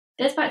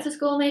This back to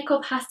school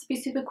makeup has to be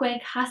super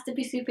quick, has to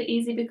be super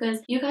easy, because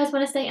you guys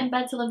want to stay in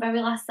bed till the very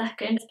last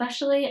second.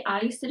 Especially I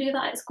used to do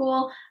that at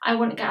school. I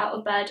wouldn't get out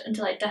of bed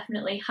until I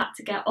definitely had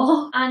to get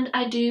up, and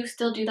I do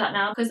still do that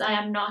now because I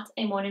am not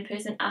a morning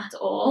person at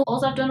all.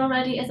 All I've done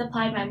already is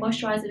applied my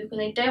moisturiser because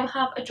I don't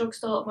have a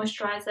drugstore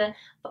moisturiser,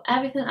 but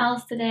everything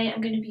else today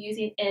I'm going to be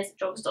using is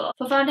drugstore.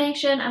 For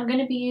foundation, I'm going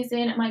to be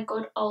using my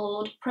good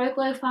old Pro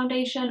Glow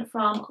foundation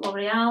from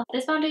L'Oreal.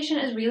 This foundation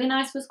is really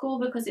nice for school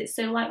because it's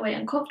so lightweight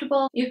and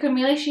comfortable. You can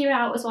really sheer it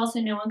out as well,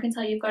 so no one can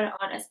tell you've got it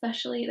on,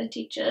 especially the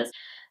teachers.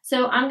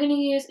 So I'm going to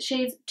use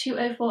shades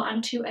 204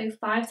 and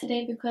 205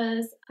 today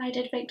because I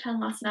did fake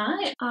tan last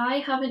night. I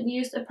haven't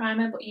used a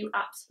primer, but you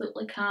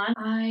absolutely can.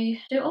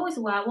 I don't always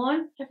wear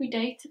one every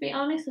day, to be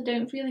honest. I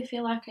don't really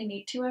feel like I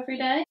need to every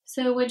day.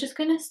 So we're just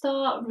going to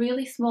start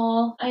really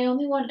small. I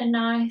only want a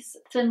nice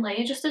thin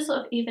layer just to sort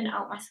of even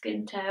out my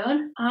skin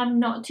tone. I'm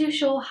not too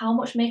sure how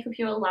much makeup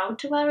you're allowed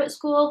to wear at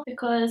school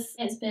because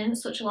it's been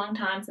such a long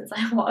time since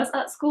I was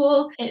at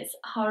school. It's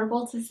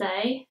horrible to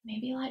say.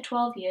 Maybe like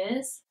 12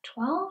 years?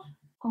 12?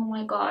 Oh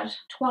my god,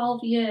 12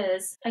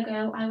 years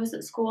ago I was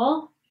at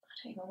school. I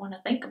don't even want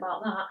to think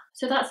about that.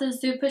 So that's a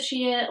super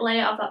sheer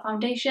layer of that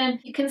foundation.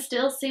 You can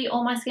still see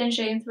all my skin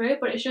showing through,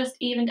 but it's just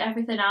evened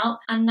everything out,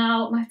 and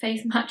now my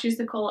face matches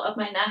the colour of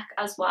my neck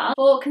as well.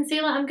 For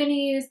concealer, I'm going to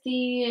use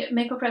the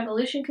Makeup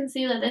Revolution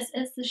concealer. This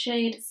is the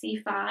shade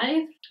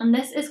C5, and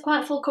this is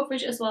quite full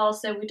coverage as well,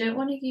 so we don't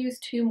want to use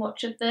too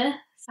much of this.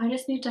 I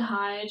just need to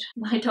hide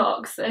my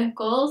dark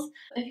circles.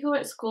 If you're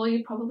at school,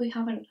 you probably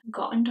haven't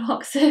gotten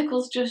dark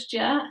circles just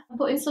yet. I'm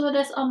putting some of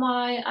this on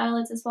my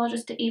eyelids as well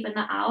just to even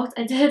that out.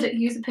 I did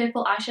use a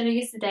purple eyeshadow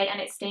yesterday and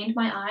it stained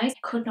my eyes. I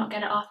could not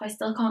get it off. I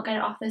still can't get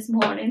it off this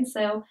morning,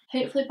 so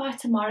hopefully by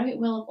tomorrow it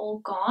will have all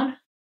gone.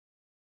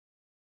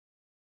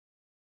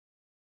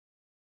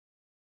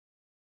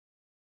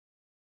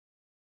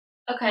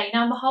 Okay,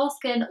 now my whole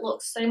skin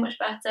looks so much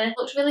better. It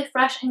looks really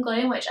fresh and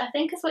glowing, which I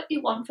think is what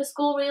you want for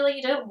school really.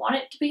 You don't want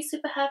it to be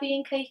super heavy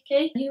and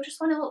cakey. You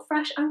just want to look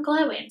fresh and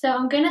glowing. So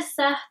I'm going to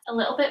set a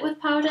little bit with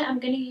powder. I'm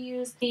going to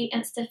use the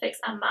Insta Fix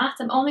and Matte.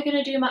 I'm only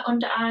going to do my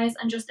under eyes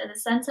and just in the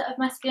centre of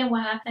my skin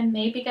where I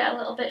maybe get a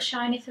little bit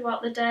shiny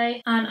throughout the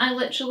day. And I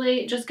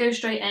literally just go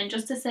straight in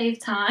just to save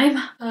time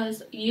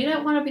because you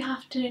don't want to be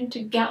having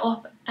to get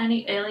up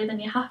any earlier than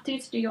you have to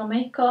do your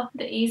makeup.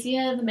 The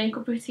easier the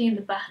makeup routine,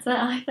 the better,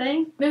 I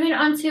think. Moving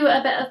on to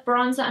a bit of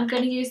bronzer, I'm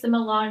going to use the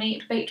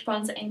Milani Baked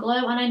Bronzer in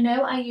Glow, and I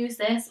know I use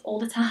this all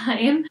the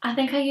time. I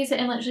think I use it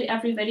in literally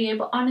every video,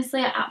 but honestly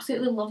I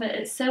absolutely love it.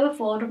 It's so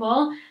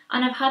affordable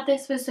and I've had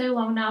this for so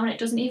long now and it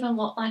doesn't even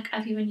look like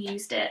I've even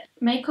used it.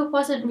 Makeup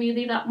wasn't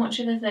really that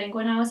much of a thing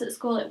when I was at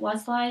school. It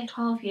was like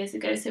 12 years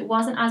ago, so it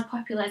wasn't as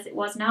popular as it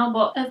was now,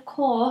 but of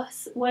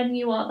course when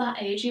you are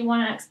that age you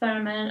want to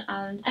experiment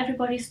and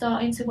everybody's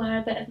starting to wear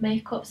a bit of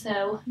makeup,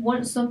 so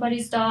once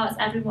somebody starts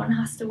everyone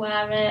has to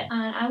wear it.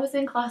 And I was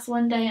in class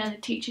one day and a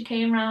teacher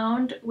came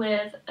round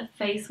with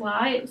face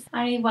wipes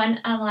and he went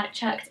and like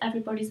checked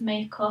everybody's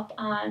makeup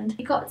and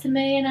he got to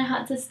me and I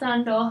had to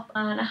stand up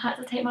and I had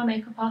to take my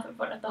makeup off in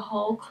front of the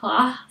whole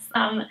class,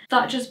 and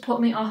that just put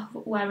me off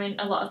wearing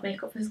a lot of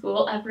makeup for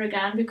school ever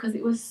again because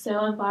it was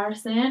so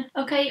embarrassing.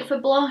 Okay, for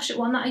blush,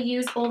 one that I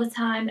use all the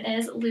time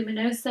is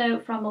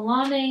Luminoso from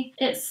Milani.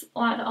 It's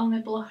like the only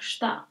blush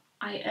that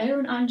I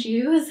own and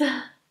use.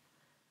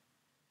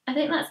 I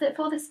think that's it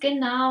for the skin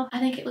now. I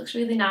think it looks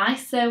really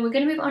nice. So we're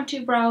going to move on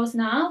to brows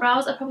now.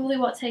 Brows are probably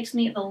what takes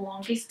me the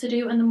longest to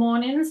do in the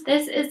mornings.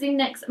 This is the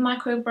NYX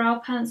Micro Brow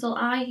Pencil.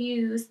 I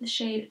use the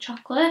shade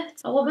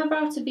Chocolate. I want my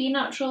brow to be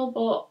natural,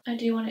 but I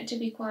do want it to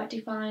be quite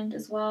defined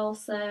as well,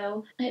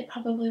 so it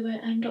probably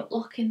won't end up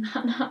looking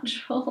that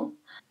natural.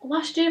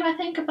 Last year I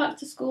think a back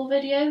to school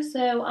video,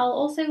 so I'll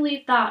also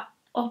leave that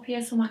up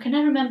here somewhere. I can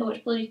never remember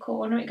which bloody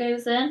corner it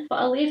goes in, but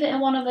I'll leave it in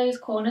one of those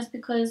corners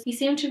because you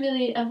seem to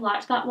really have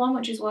liked that one,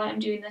 which is why I'm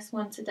doing this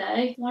one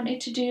today.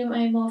 Wanted to do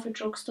a more of a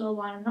drugstore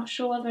one. I'm not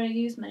sure whether I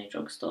use many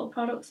drugstore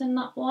products in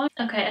that one.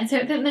 Okay, I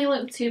don't think they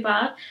look too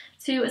bad.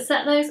 To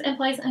set those in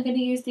place, I'm going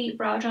to use the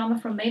Brow Charmer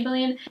from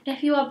Maybelline.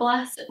 If you are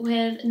blessed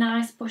with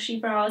nice bushy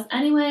brows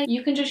anyway,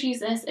 you can just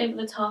use this over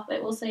the top.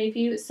 It will save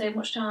you so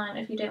much time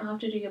if you don't have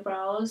to do your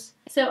brows.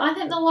 So I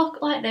think the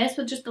look like this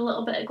with just a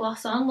little bit of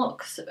gloss on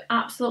looks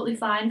absolutely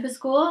fine for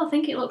school. I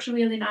think it looks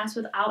really nice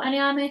without any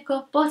eye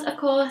makeup, but of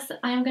course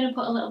I am going to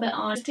put a little bit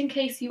on just in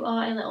case you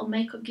are a little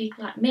makeup geek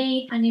like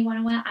me and you want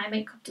to wear eye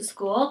makeup to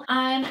school.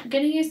 I'm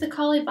going to use the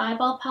Cali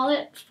Bybel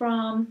palette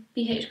from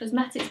BH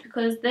Cosmetics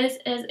because this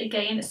is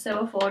again so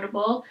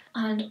affordable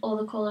and all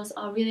the colours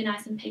are really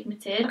nice and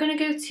pigmented. I'm going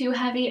to go too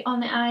heavy on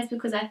the eyes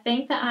because I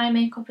think that eye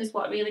makeup is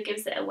what really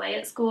gives it away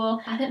at school.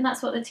 I think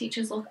that's what the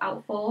teachers look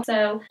out for.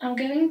 So I'm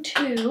going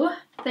to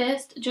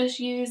first just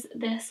use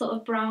this sort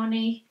of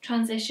brownie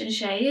transition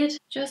shade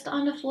just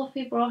on a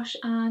fluffy brush,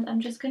 and I'm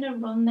just going to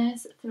run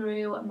this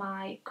through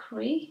my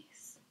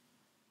crease.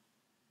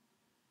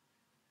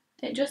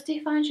 It just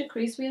defines your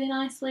crease really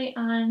nicely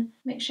and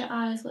makes your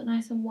eyes look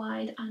nice and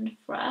wide and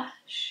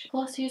fresh.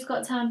 Plus, who's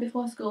got time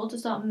before school to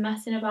start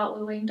messing about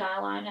with winged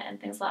eyeliner and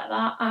things like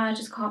that? I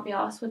just can't be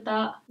arsed with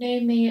that.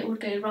 Knowing me, it would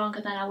go wrong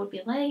and then I would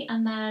be late,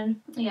 and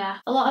then yeah,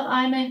 a lot of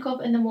eye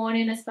makeup in the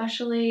morning,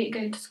 especially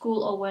going to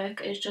school or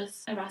work, is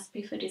just a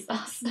recipe for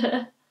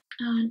disaster.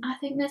 And I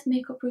think this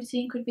makeup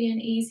routine could be an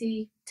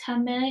easy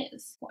 10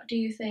 minutes. What do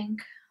you think?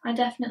 I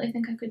definitely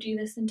think I could do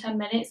this in 10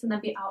 minutes and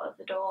then be out of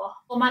the door.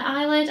 For my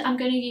eyelid, I'm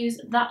going to use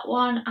that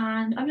one,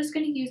 and I'm just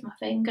going to use my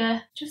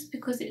finger just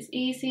because it's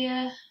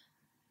easier.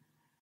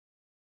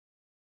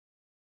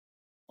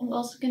 I'm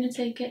also going to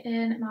take it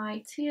in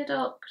my tear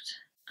duct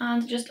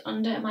and just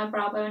under my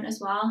brow bone as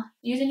well.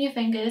 Using your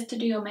fingers to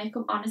do your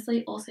makeup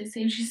honestly also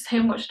saves you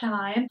so much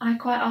time. I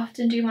quite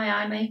often do my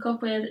eye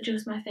makeup with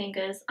just my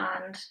fingers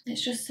and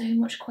it's just so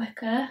much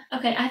quicker.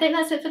 Okay, I think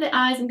that's it for the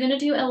eyes. I'm going to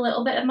do a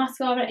little bit of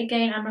mascara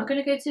again. I'm not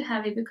going to go too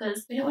heavy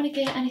because we don't want to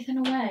give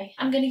anything away.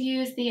 I'm going to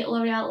use the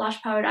L'Oreal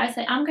Lash Paradise.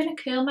 I'm going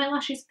to curl my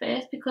lashes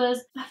first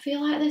because I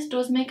feel like this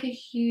does make a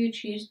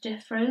huge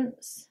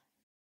difference.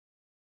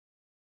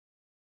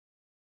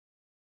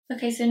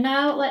 Okay, so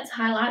now let's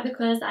highlight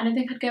because I don't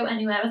think I'd go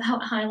anywhere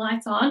without a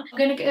highlight on. I'm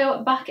going to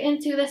go back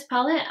into this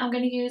palette. I'm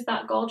going to use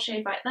that gold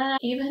shade right there.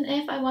 Even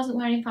if I wasn't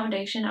wearing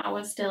foundation, I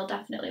would still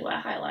definitely wear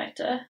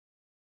highlighter.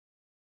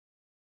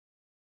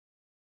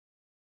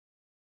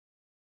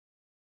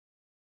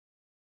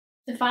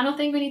 The final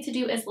thing we need to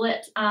do is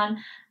lips, and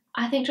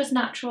I think just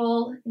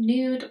natural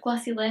nude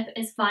glossy lip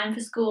is fine for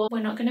school.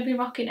 We're not going to be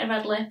rocking a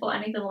red lip or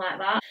anything like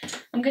that.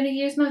 I'm going to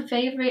use my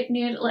favourite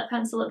nude lip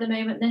pencil at the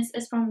moment. This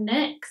is from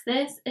NYX.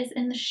 This is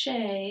in the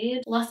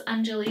shade Los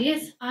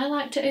Angeles. I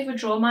like to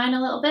overdraw mine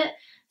a little bit,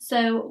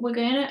 so we're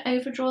going to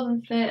overdraw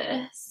them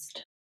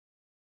first.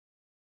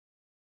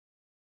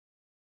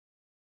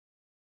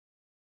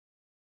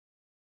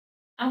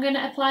 I'm going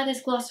to apply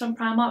this gloss from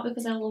Primark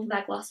because I love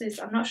their glosses.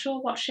 I'm not sure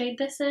what shade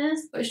this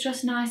is, but it's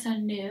just nice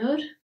and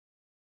nude.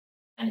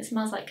 And it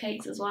smells like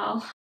cakes as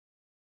well.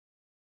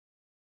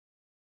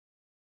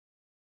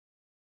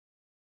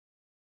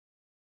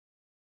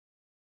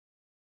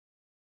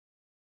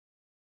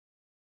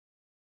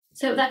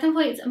 So that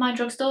completes my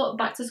drugstore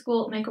back to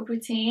school makeup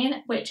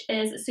routine, which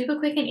is super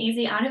quick and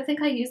easy. I don't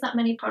think I use that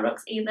many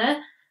products either,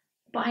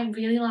 but I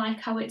really like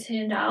how it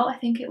turned out. I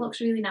think it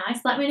looks really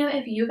nice. Let me know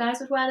if you guys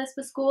would wear this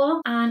for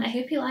school, and I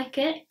hope you like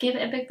it. Give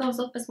it a big thumbs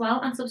up as well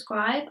and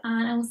subscribe,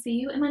 and I will see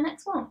you in my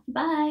next one.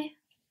 Bye!